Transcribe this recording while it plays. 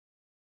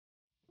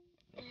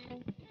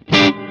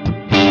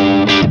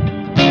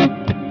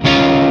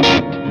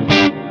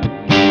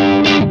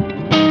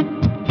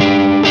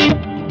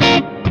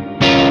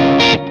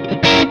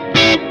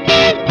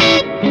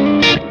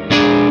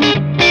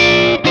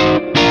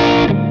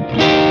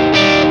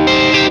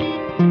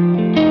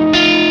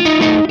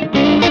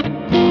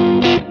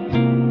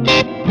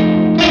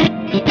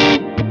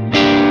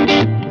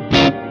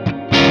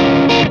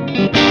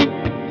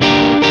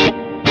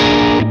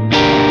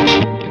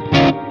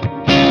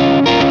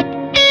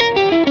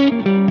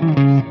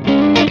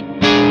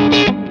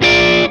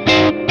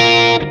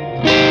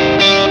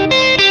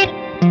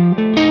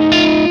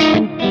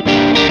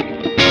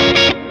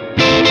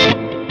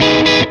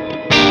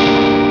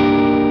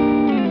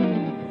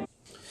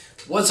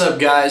What's up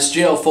guys,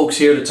 JL Fulks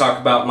here to talk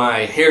about my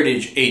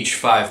Heritage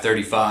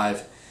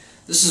H535.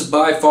 This is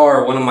by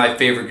far one of my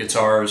favorite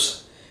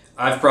guitars.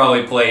 I've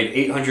probably played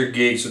 800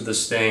 gigs with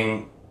this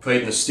thing,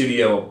 played in the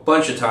studio a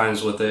bunch of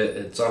times with it.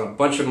 It's on a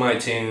bunch of my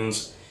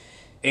tunes,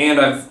 and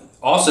I've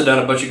also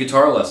done a bunch of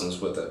guitar lessons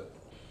with it.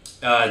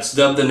 It's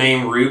dubbed the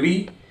name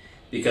Ruby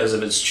because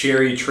of its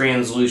cherry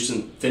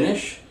translucent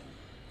finish.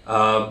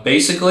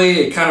 Basically,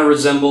 it kind of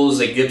resembles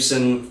a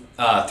Gibson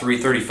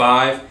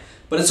 335.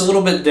 But it's a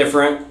little bit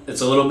different.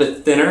 It's a little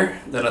bit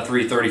thinner than a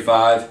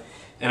 335,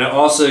 and it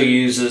also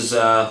uses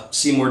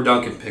Seymour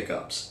Duncan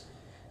pickups.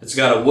 It's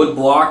got a wood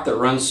block that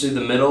runs through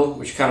the middle,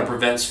 which kind of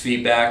prevents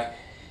feedback,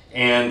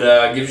 and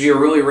gives you a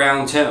really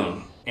round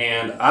tone.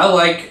 And I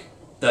like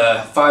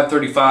the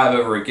 535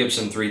 over a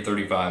Gibson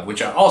 335,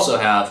 which I also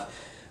have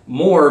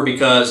more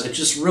because it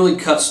just really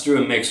cuts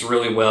through a mix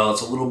really well.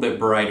 It's a little bit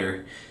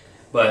brighter.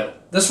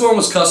 But this one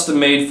was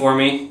custom made for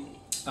me.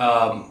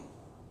 The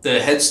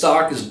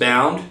headstock is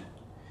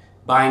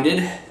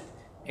binded,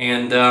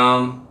 and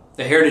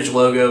the Heritage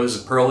logo is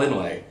a pearl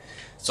inlay.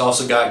 It's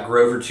also got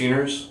Grover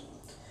tuners,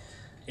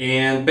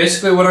 and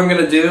basically what I'm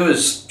going to do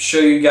is show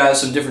you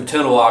guys some different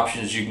tonal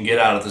options you can get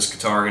out of this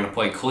guitar. I'm going to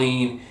play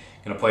clean,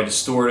 going to play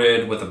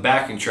distorted with a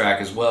backing track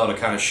as well to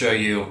kind of show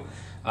you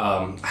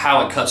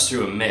how it cuts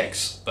through a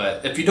mix.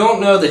 But if you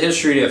don't know the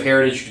history of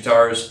Heritage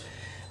guitars,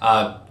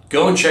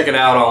 go and check it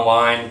out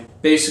online.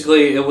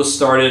 Basically it was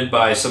started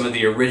by some of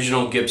the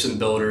original Gibson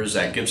builders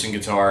at Gibson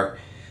Guitar.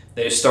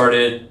 They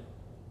started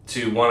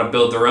to want to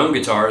build their own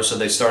guitars, so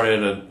they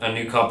started a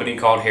new company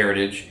called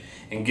Heritage,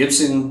 and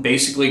Gibson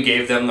basically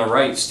gave them the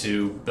rights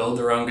to build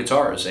their own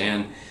guitars,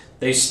 and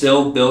they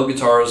still build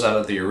guitars out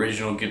of the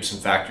original Gibson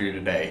factory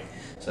today.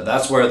 So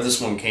that's where this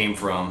one came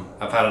from.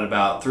 I've had it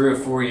about 3 or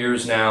 4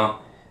 years now.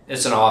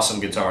 It's an awesome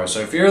guitar.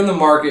 So if you're in the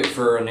market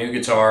for a new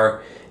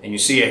guitar and you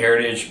see a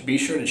Heritage, be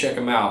sure to check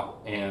them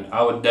out, and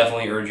I would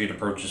definitely urge you to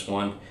purchase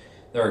one.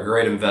 They're a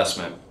great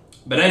investment.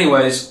 But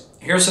anyways,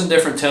 here's some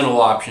different tonal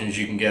options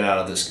you can get out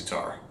of this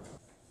guitar.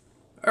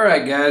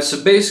 Alright guys,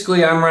 so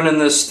basically I'm running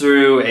this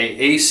through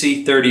a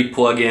AC30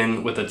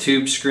 plug-in with a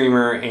tube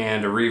screamer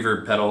and a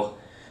reverb pedal.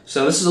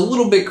 So this is a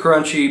little bit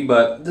crunchy,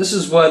 but this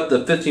is what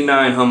the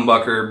 59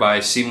 Humbucker by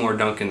Seymour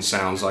Duncan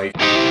sounds like.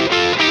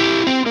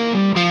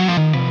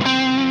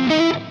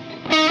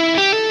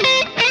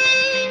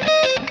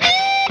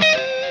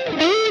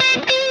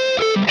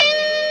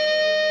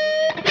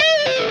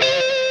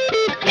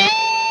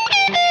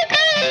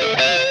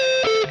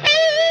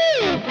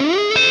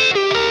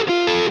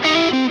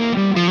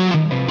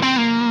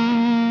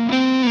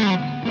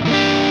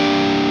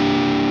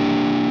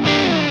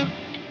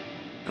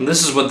 And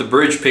this is what the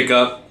bridge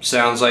pickup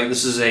sounds like.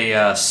 This is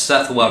a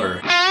Seth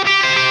Lover.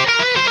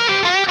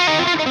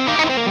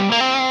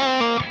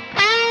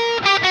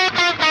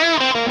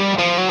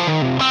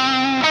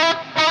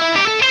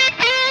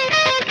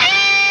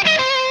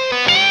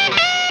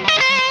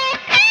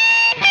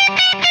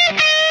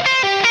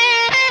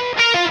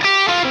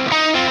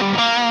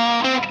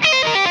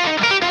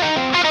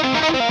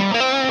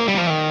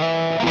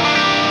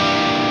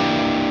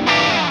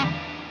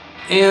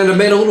 And I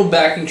made a little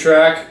backing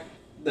track.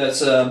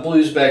 That's a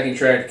blues backing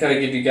track to kind of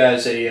give you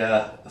guys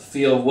a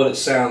feel of what it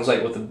sounds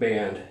like with the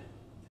band.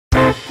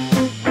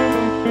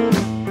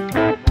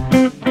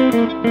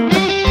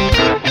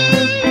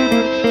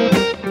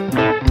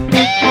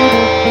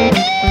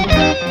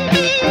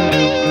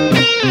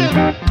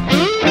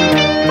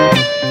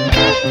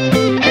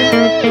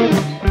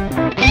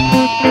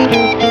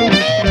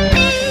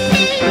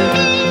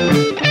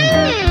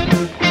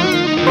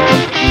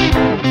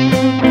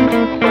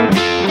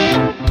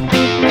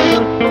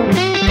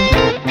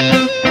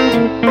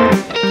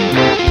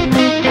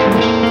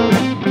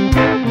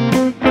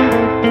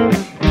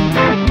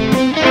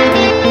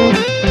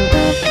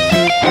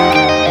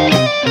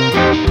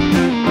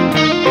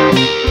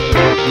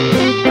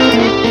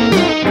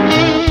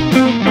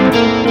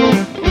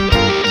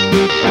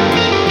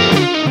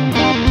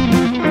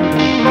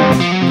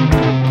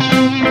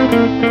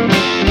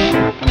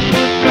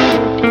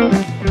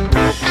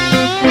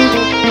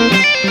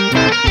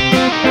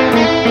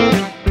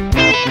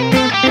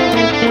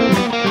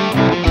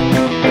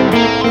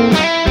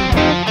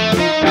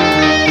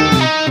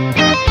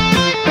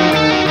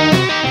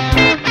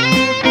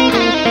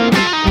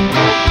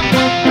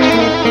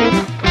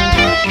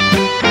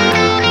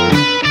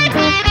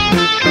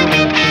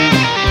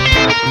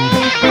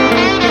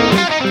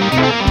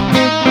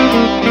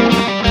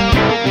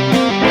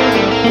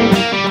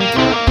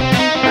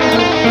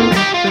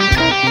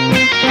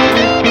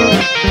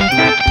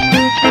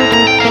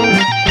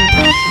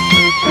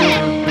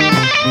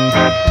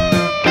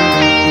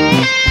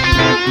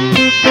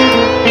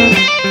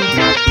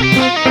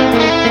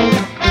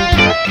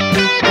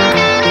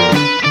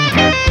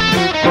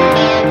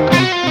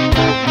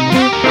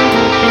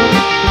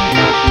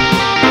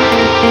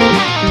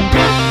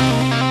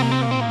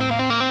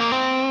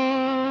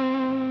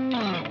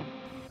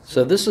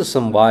 So this is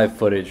some live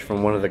footage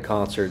from one of the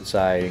concerts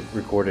I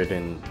recorded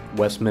in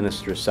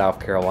Westminster,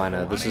 South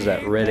Carolina. This is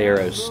at Red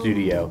Arrow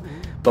Studio.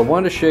 But I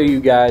wanted to show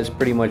you guys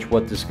pretty much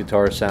what this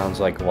guitar sounds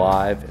like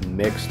live and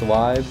mixed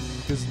live.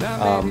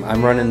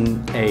 I'm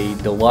running a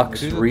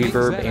deluxe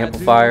reverb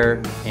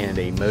amplifier and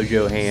a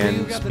Mojo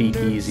Hand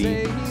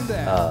Speakeasy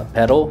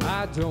pedal.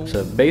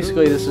 So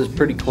basically this is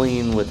pretty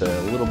clean with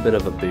a little bit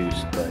of a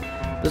boost, but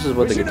this is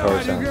what the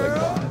guitar sounds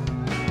like live.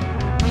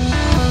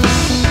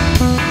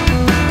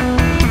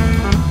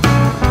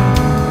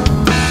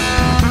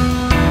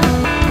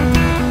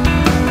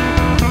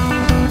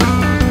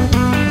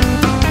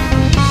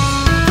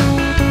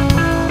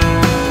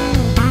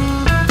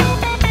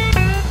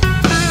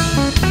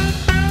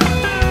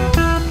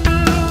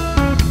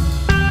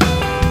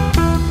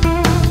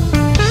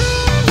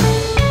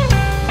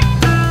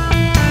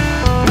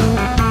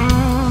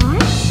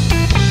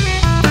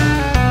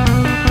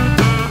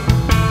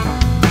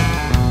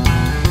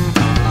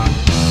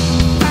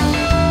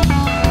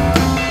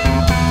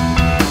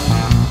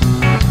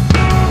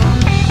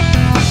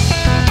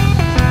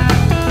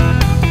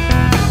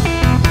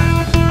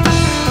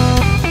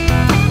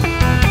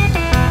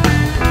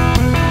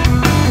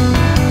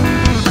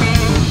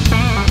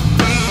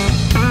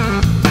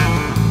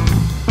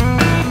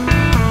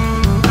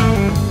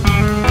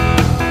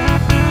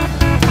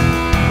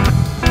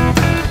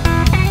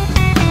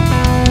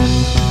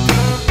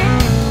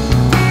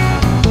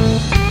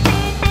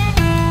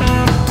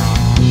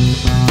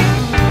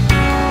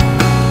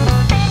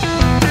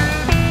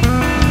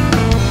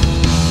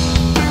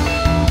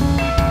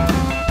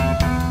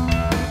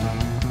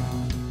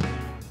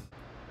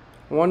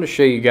 I wanted to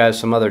show you guys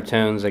some other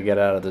tones I get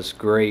out of this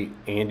great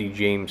Andy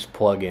James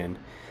plugin.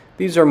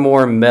 These are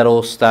more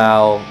metal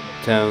style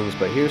tones,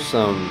 but here's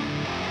some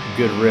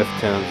good riff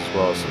tones as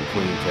well as some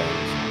clean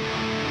tones.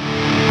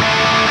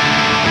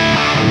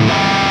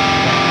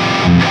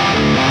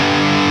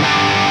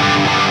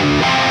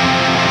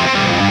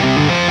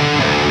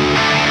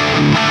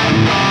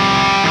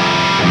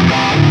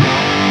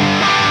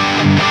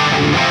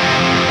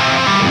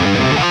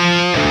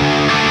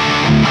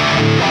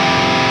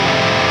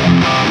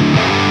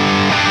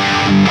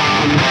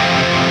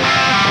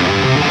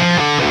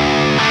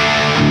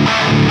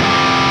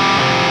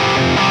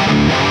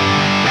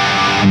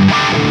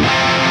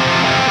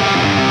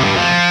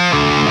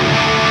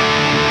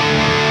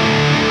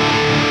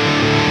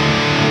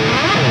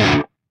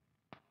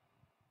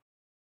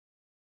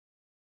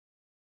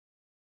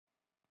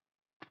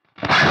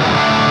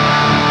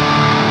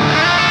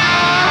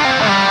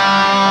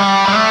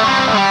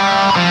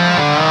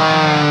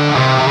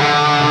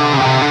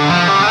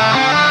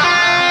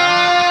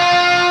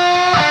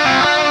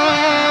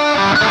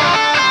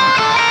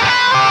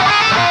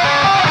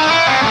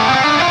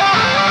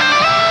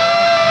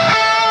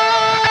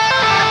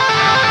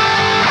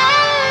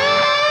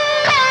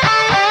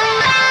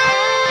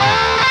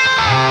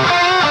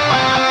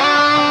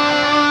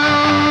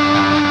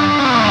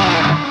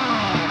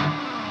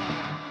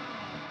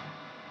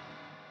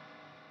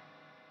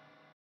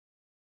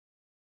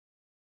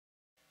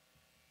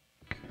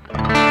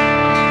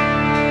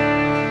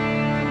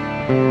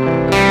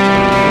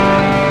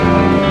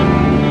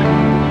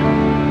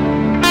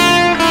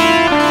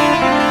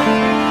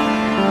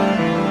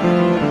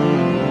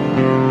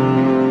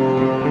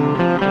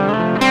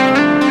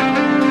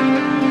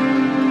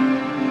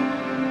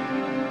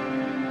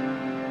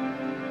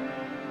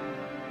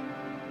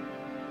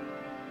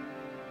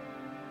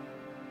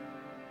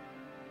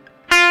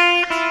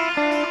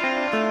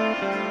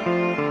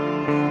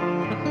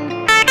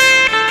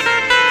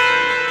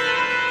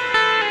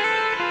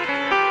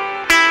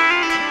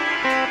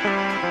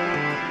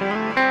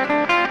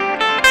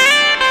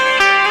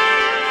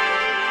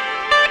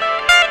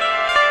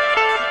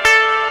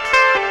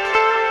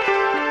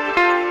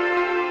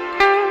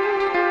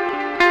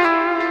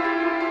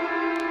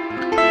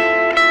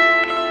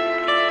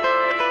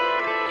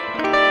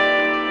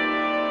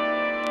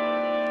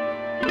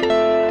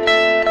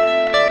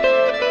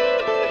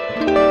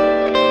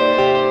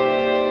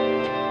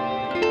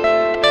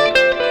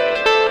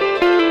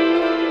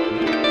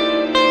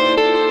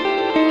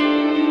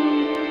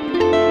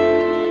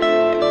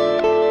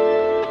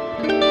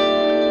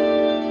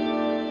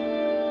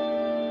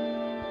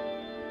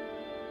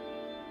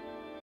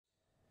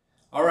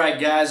 Alright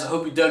guys, I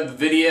hope you dug the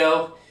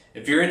video.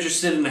 If you're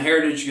interested in a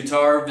heritage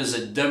guitar,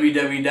 visit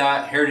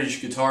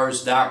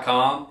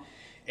www.heritageguitars.com.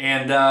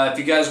 And if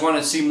you guys want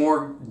to see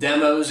more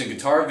demos and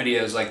guitar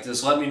videos like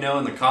this, let me know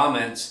in the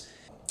comments.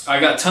 I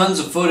got tons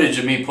of footage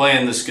of me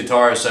playing this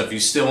guitar, so if you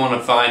still want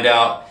to find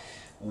out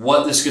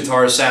what this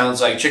guitar sounds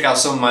like, check out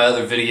some of my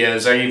other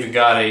videos. I even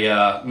got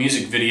a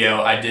music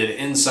video I did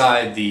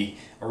inside the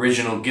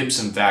original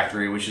Gibson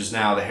factory, which is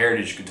now the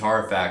Heritage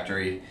Guitar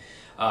Factory.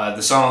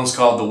 The song's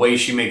called The Way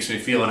She Makes Me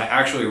Feel, and I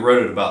actually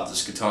wrote it about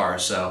this guitar,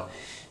 so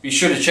be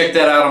sure to check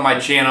that out on my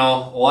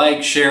channel.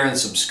 Like, share, and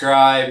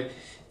subscribe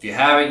if you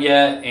haven't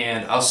yet,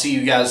 and I'll see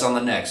you guys on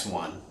the next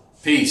one.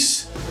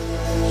 Peace.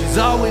 She's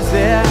always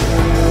there.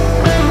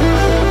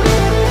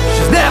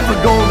 She's never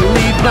gonna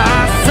leave.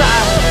 my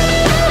side.